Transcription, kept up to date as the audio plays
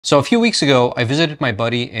So a few weeks ago, I visited my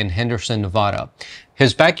buddy in Henderson, Nevada.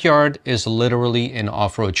 His backyard is literally an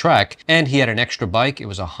off-road track, and he had an extra bike. It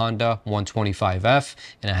was a Honda 125F,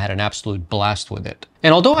 and I had an absolute blast with it.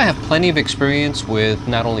 And although I have plenty of experience with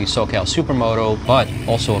not only SoCal Supermoto, but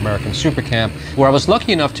also American Supercamp, where I was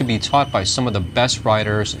lucky enough to be taught by some of the best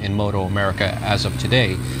riders in Moto America as of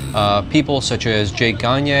today, people such as Jake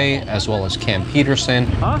Gagne, as well as Cam Peterson.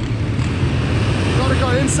 Huh? Gotta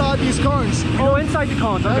go inside these cones. Oh, inside the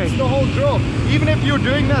cones, okay. That's the whole drill. Even if you're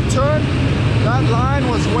doing that turn, that line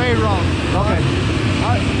was way wrong. Okay.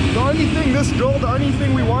 The only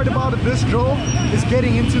thing we worried about at this drill is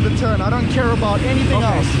getting into the turn. I don't care about anything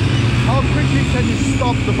else. How quickly can you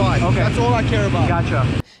stop the bike? Okay. That's all I care about.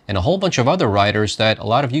 Gotcha. And a whole bunch of other riders that a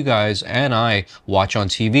lot of you guys and I watch on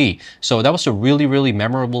TV. So that was a really, really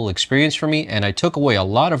memorable experience for me, and I took away a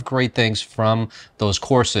lot of great things from those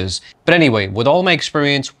courses. But anyway, with all my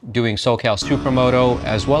experience doing SoCal Supermoto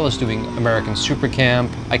as well as doing American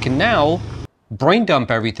Supercamp, I can now brain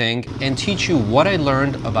dump everything and teach you what I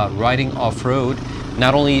learned about riding off-road,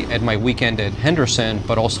 not only at my weekend at Henderson,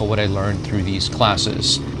 but also what I learned through these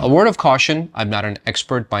classes. A word of caution, I'm not an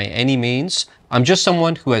expert by any means. I'm just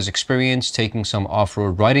someone who has experience taking some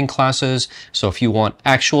off-road riding classes. So if you want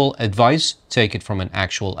actual advice, take it from an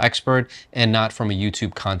actual expert and not from a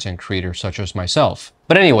YouTube content creator such as myself.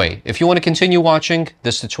 But anyway, if you want to continue watching,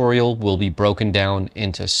 this tutorial will be broken down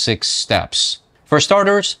into 6 steps. For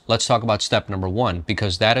starters, let's talk about step number 1,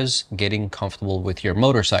 because that is getting comfortable with your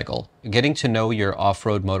motorcycle. Getting to know your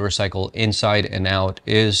off-road motorcycle inside and out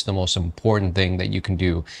is the most important thing that you can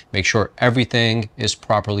do. Make sure everything is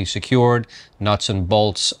properly secured, nuts and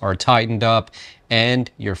bolts are tightened up,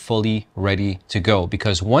 and you're fully ready to go.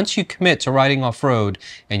 Because once you commit to riding off-road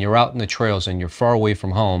and you're out in the trails and you're far away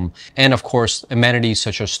from home, and of course amenities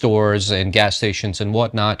such as stores and gas stations and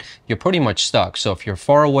whatnot, you're pretty much stuck. So if you're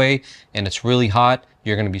far away and it's really hot,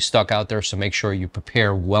 you're going to be stuck out there. So make sure you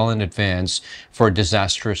prepare well in advance for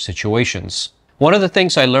disastrous situations. One of the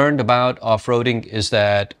things I learned about off-roading is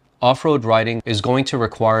that off-road riding is going to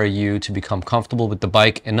require you to become comfortable with the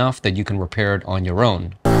bike enough that you can repair it on your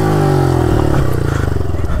own.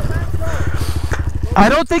 I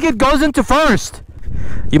don't think it goes into first.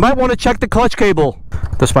 You might want to check the clutch cable.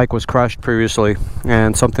 This bike was crashed previously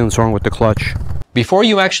and something's wrong with the clutch. Before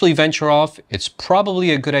you actually venture off, it's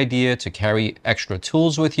probably a good idea to carry extra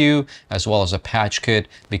tools with you as well as a patch kit,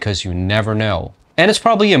 because you never know. And it's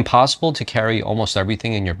probably impossible to carry almost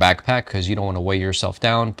everything in your backpack because you don't want to weigh yourself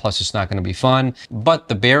down. Plus, it's not going to be fun. But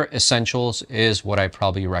the bare essentials is what I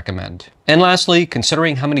probably recommend. And lastly,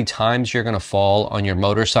 considering how many times you're going to fall on your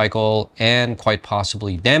motorcycle and quite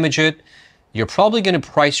possibly damage it, you're probably going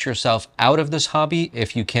to price yourself out of this hobby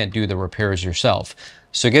if you can't do the repairs yourself.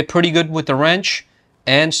 So get pretty good with the wrench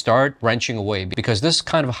and start wrenching away, because this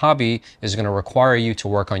kind of hobby is going to require you to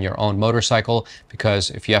work on your own motorcycle, because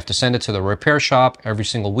if you have to send it to the repair shop every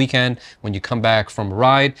single weekend, when you come back from a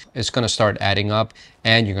ride, it's going to start adding up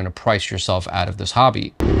and you're going to price yourself out of this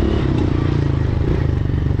hobby.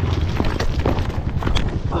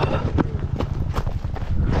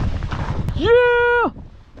 Yeah!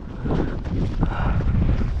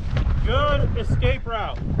 Good escape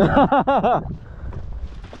route.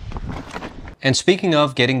 And speaking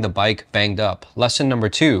of getting the bike banged up, lesson number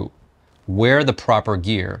 2, wear the proper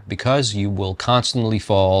gear, because you will constantly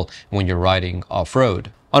fall when you're riding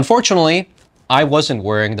off-road. Unfortunately, I wasn't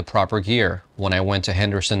wearing the proper gear when I went to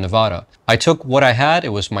Henderson, Nevada. I took what I had. It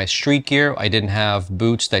was my street gear. I didn't have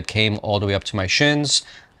boots that came all the way up to my shins.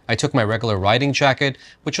 I took my regular riding jacket,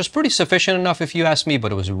 which was pretty sufficient enough if you ask me,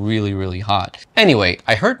 but it was really, really hot. Anyway,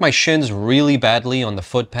 I hurt my shins really badly on the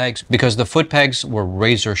foot pegs because the foot pegs were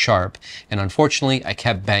razor sharp, and unfortunately I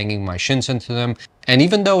kept banging my shins into them. And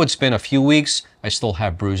even though it's been a few weeks, I still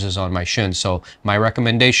have bruises on my shins. So my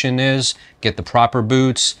recommendation is get the proper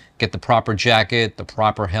boots, get the proper jacket, the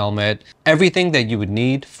proper helmet. Everything that you would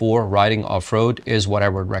need for riding off-road is what I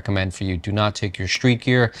would recommend for you. Do not take your street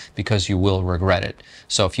gear because you will regret it.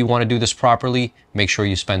 So if you want to do this properly, make sure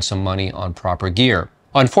you spend some money on proper gear.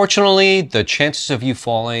 Unfortunately, the chances of you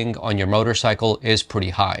falling on your motorcycle is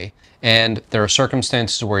pretty high. And there are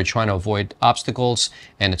circumstances where you're trying to avoid obstacles,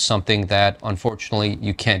 and it's something that unfortunately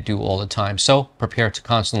you can't do all the time. So prepare to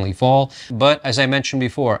constantly fall. But as I mentioned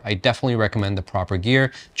before, I definitely recommend the proper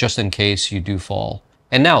gear just in case you do fall.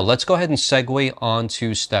 And now let's go ahead and segue on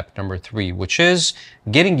to step number 3, which is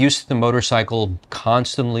getting used to the motorcycle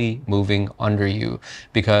constantly moving under you,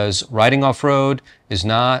 because riding off-road is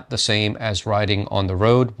not the same as riding on the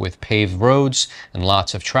road with paved roads and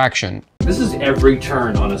lots of traction. This is every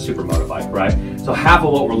turn on a super motorbike, right? So half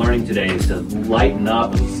of what we're learning today is to lighten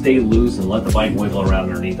up and stay loose and let the bike wiggle around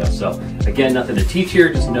underneath us. So again, nothing to teach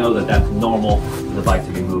here, just know that that's normal for the bike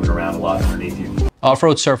to be moving around a lot underneath you.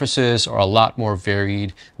 Off-road surfaces are a lot more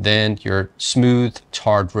varied than your smooth,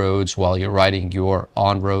 tarred roads while you're riding your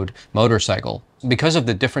on-road motorcycle. Because of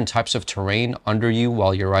the different types of terrain under you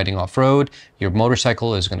while you're riding off-road, your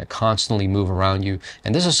motorcycle is going to constantly move around you.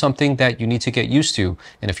 And this is something that you need to get used to.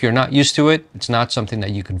 And if you're not used to it, it's not something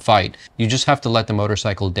that you can fight. You just have to let the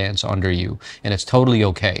motorcycle dance under you, and it's totally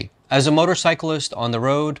okay. As a motorcyclist on the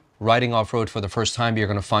road, riding off-road for the first time, you're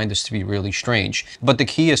going to find this to be really strange. But the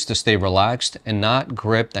key is to stay relaxed and not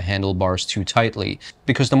grip the handlebars too tightly,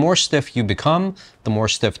 because the more stiff you become, the more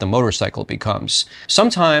stiff the motorcycle becomes.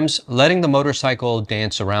 Sometimes letting the motorcycle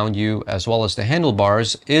dance around you as well as the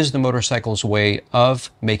handlebars is the motorcycle's way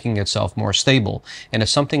of making itself more stable, and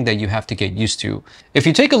it's something that you have to get used to. If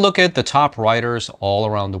you take a look at the top riders all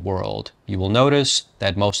around the world, you will notice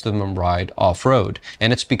that most of them ride off-road,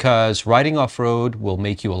 and it's because riding off-road will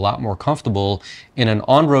make you a lot more comfortable in an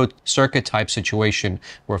on-road circuit type situation,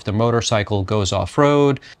 where if the motorcycle goes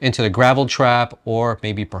off-road into the gravel trap, or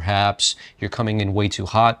maybe perhaps you're coming in way too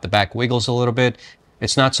hot, the back wiggles a little bit,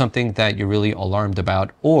 it's not something that you're really alarmed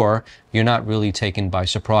about, or you're not really taken by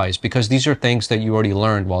surprise, because these are things that you already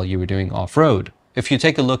learned while you were doing off-road. If you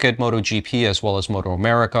take a look at MotoGP as well as Moto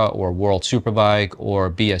America or World Superbike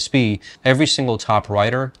or BSB, every single top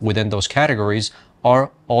rider within those categories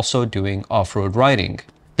are also doing off-road riding.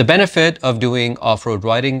 The benefit of doing off-road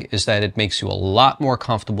riding is that it makes you a lot more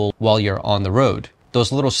comfortable while you're on the road.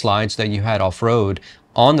 Those little slides that you had off-road,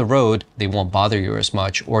 on the road, they won't bother you as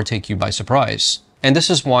much or take you by surprise. And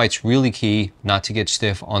this is why it's really key not to get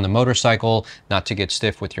stiff on the motorcycle, not to get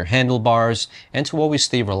stiff with your handlebars, and to always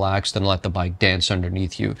stay relaxed and let the bike dance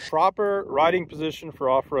underneath you. Proper riding position for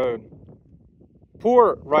off-road.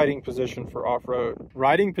 Poor riding position for off-road.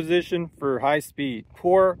 Riding position for high speed.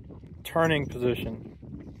 Poor turning position.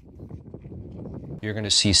 You're going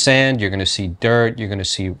to see sand, you're going to see dirt, you're going to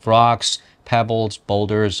see rocks, pebbles,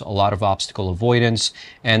 boulders, a lot of obstacle avoidance,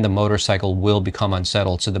 and the motorcycle will become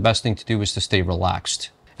unsettled. So the best thing to do is to stay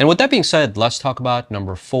relaxed. And with that being said, let's talk about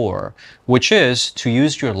number 4, which is to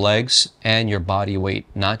use your legs and your body weight,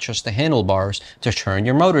 not just the handlebars, to turn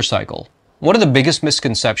your motorcycle. One of the biggest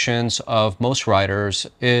misconceptions of most riders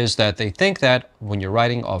is that they think that when you're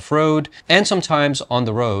riding off-road and sometimes on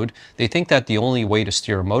the road, they think that the only way to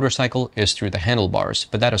steer a motorcycle is through the handlebars,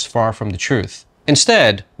 but that is far from the truth.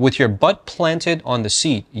 Instead, with your butt planted on the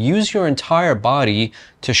seat, use your entire body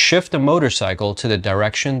to shift the motorcycle to the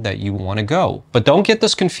direction that you want to go. But don't get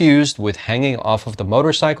this confused with hanging off of the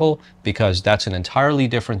motorcycle, because that's an entirely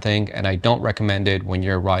different thing, and I don't recommend it when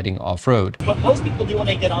you're riding off-road. What most people do when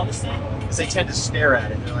they get on this thing is they tend to stare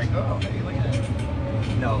at it. They're like, oh, hey, look at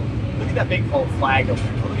that. No, look at that big old flag over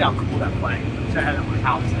there. Look how cool that flag is. I wish I had it on my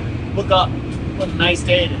house. Look up. What a nice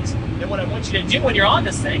day it is. And what I want you to do when you're on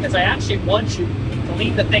this thing is I actually want you to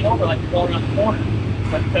lean the thing over like you're going around the corner.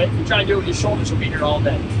 But if you're trying to do it with your shoulders, you'll be here all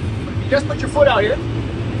day. But if you just put your foot out here,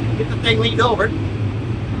 get the thing leaned over.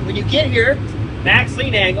 When you get here, max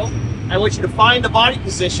lean angle, I want you to find the body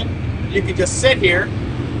position. You can just sit here,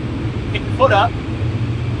 pick your foot up,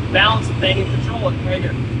 balance the thing, and control it right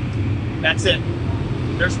here. That's it.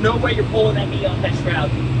 There's no way you're pulling that knee off that shroud.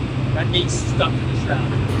 That knee's stuck to the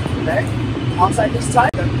shroud. Okay? Outside this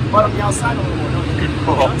tight, butt on the outside a little more. No, you can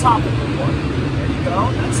on top a little more. There you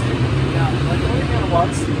go. That's it. Now, let go again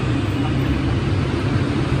once.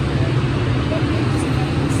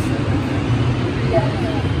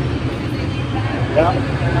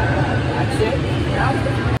 That's it.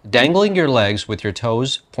 Yeah. Dangling your legs with your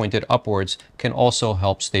toes pointed upwards can also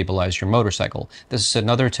help stabilize your motorcycle. This is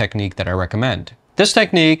another technique that I recommend. This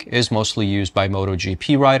technique is mostly used by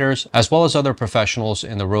MotoGP riders as well as other professionals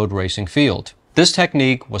in the road racing field. This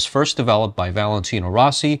technique was first developed by Valentino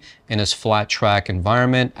Rossi in his flat track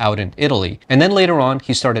environment out in Italy. And then later on,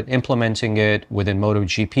 he started implementing it within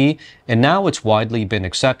MotoGP. And now it's widely been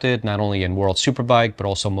accepted, not only in World Superbike, but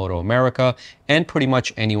also Moto America, and pretty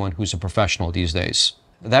much anyone who's a professional these days.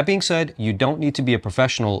 That being said, you don't need to be a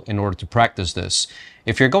professional in order to practice this.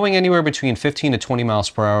 If you're going anywhere between 15 to 20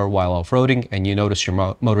 miles per hour while off-roading and you notice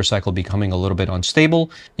your motorcycle becoming a little bit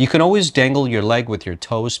unstable, you can always dangle your leg with your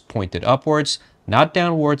toes pointed upwards, not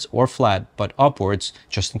downwards or flat, but upwards,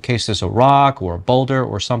 just in case there's a rock or a boulder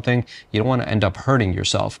or something. You don't want to end up hurting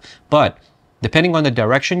yourself. But Depending on the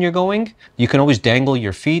direction you're going, you can always dangle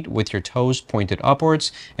your feet with your toes pointed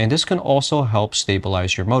upwards, and this can also help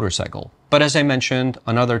stabilize your motorcycle. But as I mentioned,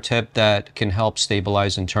 another tip that can help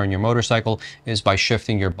stabilize and turn your motorcycle is by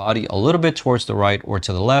shifting your body a little bit towards the right or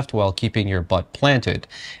to the left while keeping your butt planted.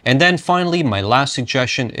 And then finally, my last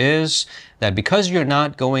suggestion is that because you're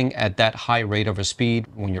not going at that high rate of a speed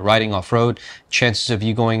when you're riding off-road, chances of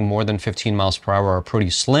you going more than 15 miles per hour are pretty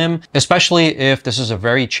slim, especially if this is a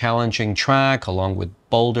very challenging track along with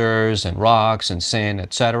boulders and rocks and sand,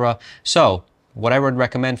 etc. So what I would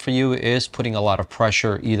recommend for you is putting a lot of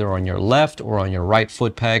pressure either on your left or on your right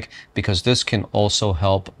foot peg, because this can also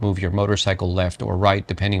help move your motorcycle left or right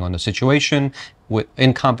depending on the situation,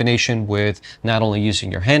 in combination with not only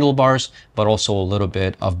using your handlebars but also a little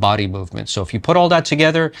bit of body movement. So if you put all that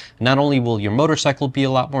together, not only will your motorcycle be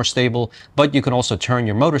a lot more stable, but you can also turn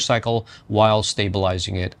your motorcycle while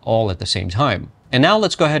stabilizing it all at the same time. And now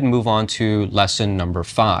let's go ahead and move on to lesson number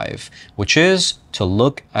 5, which is to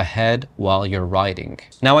look ahead while you're riding.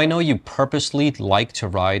 Now, I know you purposely like to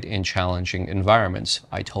ride in challenging environments.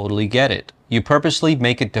 I totally get it. You purposely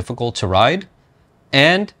make it difficult to ride,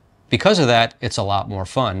 and because of that, it's a lot more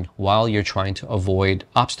fun while you're trying to avoid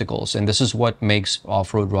obstacles. And this is what makes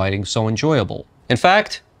off-road riding so enjoyable. In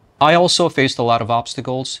fact, I also faced a lot of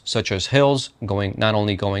obstacles, such as hills, not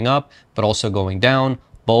only going up, but also going down,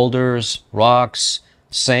 boulders, rocks,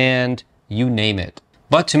 sand, you name it.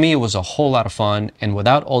 But to me, it was a whole lot of fun, and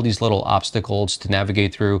without all these little obstacles to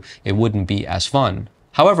navigate through, it wouldn't be as fun.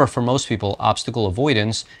 However, for most people, obstacle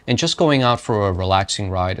avoidance and just going out for a relaxing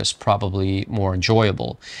ride is probably more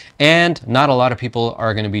enjoyable. And not a lot of people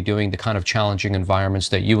are going to be doing the kind of challenging environments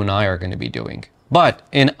that you and I are going to be doing. But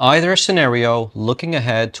in either scenario, looking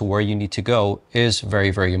ahead to where you need to go is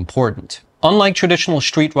very, very important. Unlike traditional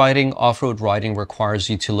street riding, off-road riding requires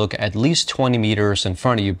you to look at least 20 meters in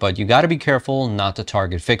front of you, but you got to be careful not to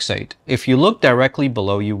target fixate. If you look directly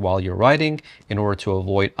below you while you're riding in order to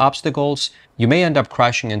avoid obstacles, you may end up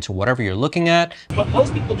crashing into whatever you're looking at. What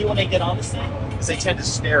most people do when they get on this thing is they tend to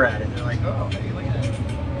stare at it. They're like, oh, hey, look at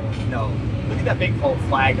that. No, look at that big old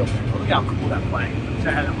flag over there. Look how cool that flag is. I wish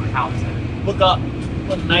I had it at my house. Look up.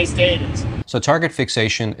 What a nice day it is. So target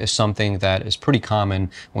fixation is something that is pretty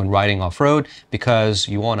common when riding off-road, because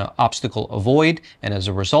you want to obstacle avoid, and as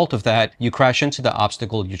a result of that, you crash into the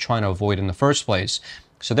obstacle you're trying to avoid in the first place.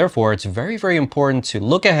 So therefore, it's very, very important to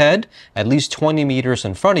look ahead at least 20 meters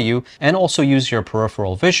in front of you, and also use your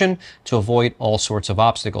peripheral vision to avoid all sorts of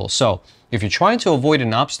obstacles. So if you're trying to avoid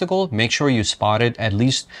an obstacle, make sure you spot it at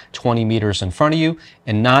least 20 meters in front of you,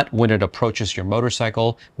 and not when it approaches your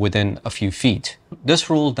motorcycle within a few feet. This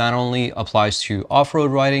rule not only applies to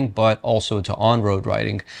off-road riding, but also to on-road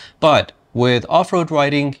riding. But with off-road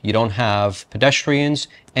riding, you don't have pedestrians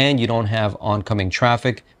and you don't have oncoming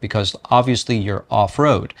traffic, because obviously you're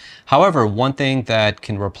off-road. However, one thing that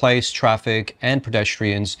can replace traffic and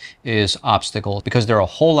pedestrians is obstacles, because there are a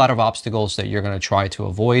whole lot of obstacles that you're going to try to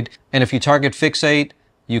avoid. And if you target fixate,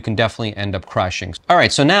 you can definitely end up crashing. All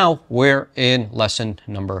right, so now we're in lesson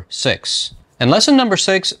number 6. And lesson number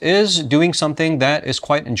 6 is doing something that is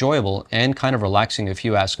quite enjoyable and kind of relaxing, if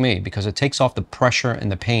you ask me, because it takes off the pressure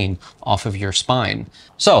and the pain off of your spine.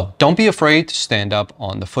 So don't be afraid to stand up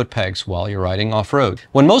on the foot pegs while you're riding off-road.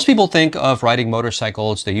 When most people think of riding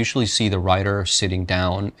motorcycles, they usually see the rider sitting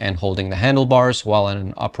down and holding the handlebars while in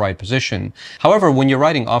an upright position. However, when you're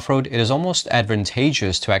riding off-road, it is almost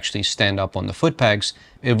advantageous to actually stand up on the foot pegs.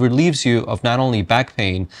 It relieves you of not only back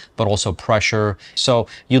pain, but also pressure. So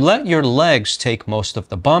you let your legs take most of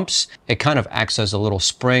the bumps. It kind of acts as a little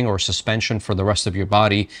spring or suspension for the rest of your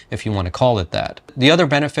body, if you want to call it that. The other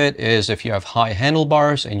benefit is if you have high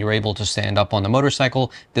handlebars and you're able to stand up on the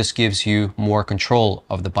motorcycle, this gives you more control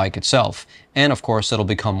of the bike itself. And of course, it'll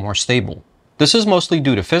become more stable. This is mostly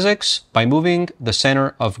due to physics. By moving the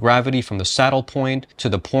center of gravity from the saddle point to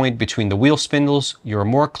the point between the wheel spindles, you're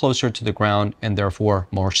more closer to the ground and therefore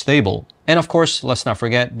more stable. And of course, let's not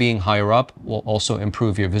forget, being higher up will also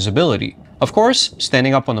improve your visibility. Of course,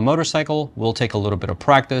 standing up on the motorcycle will take a little bit of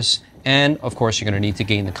practice, and of course, you're going to need to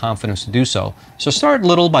gain the confidence to do so. So start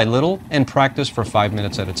little by little and practice for 5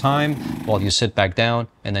 minutes at a time while you sit back down,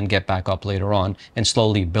 and then get back up later on and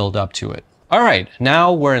slowly build up to it. All right,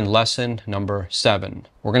 now we're in lesson number 7.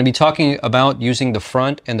 We're going to be talking about using the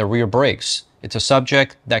front and the rear brakes. It's a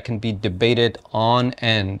subject that can be debated on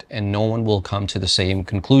end, and no one will come to the same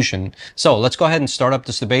conclusion. So let's go ahead and start up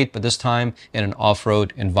this debate, but this time in an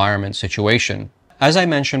off-road environment situation. As I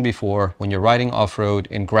mentioned before, when you're riding off-road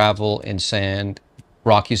in gravel, in sand,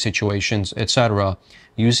 rocky situations, etc.,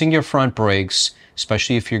 using your front brakes,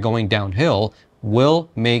 especially if you're going downhill, will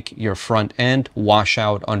make your front end wash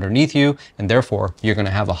out underneath you, and therefore you're going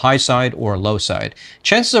to have a high side or a low side.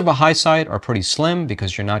 Chances of a high side are pretty slim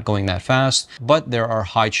because you're not going that fast, but there are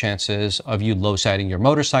high chances of you low siding your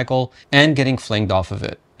motorcycle and getting flinged off of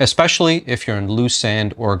it, especially if you're in loose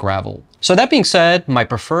sand or gravel. So that being said, my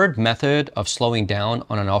preferred method of slowing down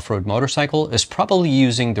on an off-road motorcycle is probably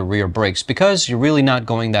using the rear brakes, because you're really not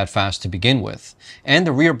going that fast to begin with. And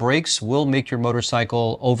the rear brakes will make your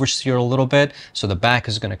motorcycle oversteer a little bit, so the back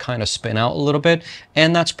is going to kind of spin out a little bit,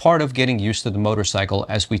 and that's part of getting used to the motorcycle,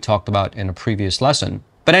 as we talked about in a previous lesson.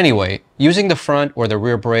 But anyway, using the front or the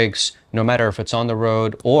rear brakes, no matter if it's on the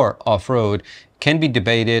road or off-road, can be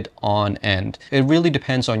debated on end. It really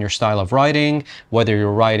depends on your style of riding, whether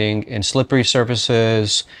you're riding in slippery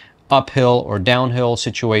surfaces, uphill or downhill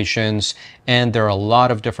situations, and there are a lot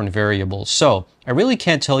of different variables. So I really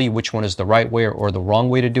can't tell you which one is the right way or the wrong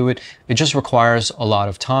way to do it. It just requires a lot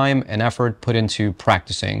of time and effort put into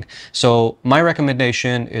practicing. So my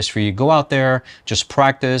recommendation is for you to go out there, just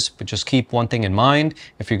practice, but just keep one thing in mind.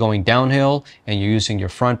 If you're going downhill and you're using your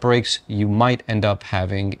front brakes, you might end up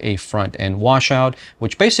having a front end washout,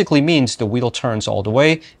 which basically means the wheel turns all the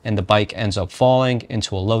way and the bike ends up falling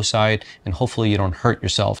into a low side, and hopefully you don't hurt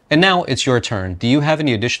yourself. And now it's your turn. Do you have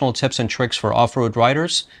any additional tips and tricks for off-road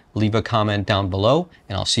riders? Leave a comment down below,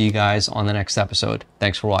 and I'll see you guys on the next episode.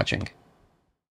 Thanks for watching.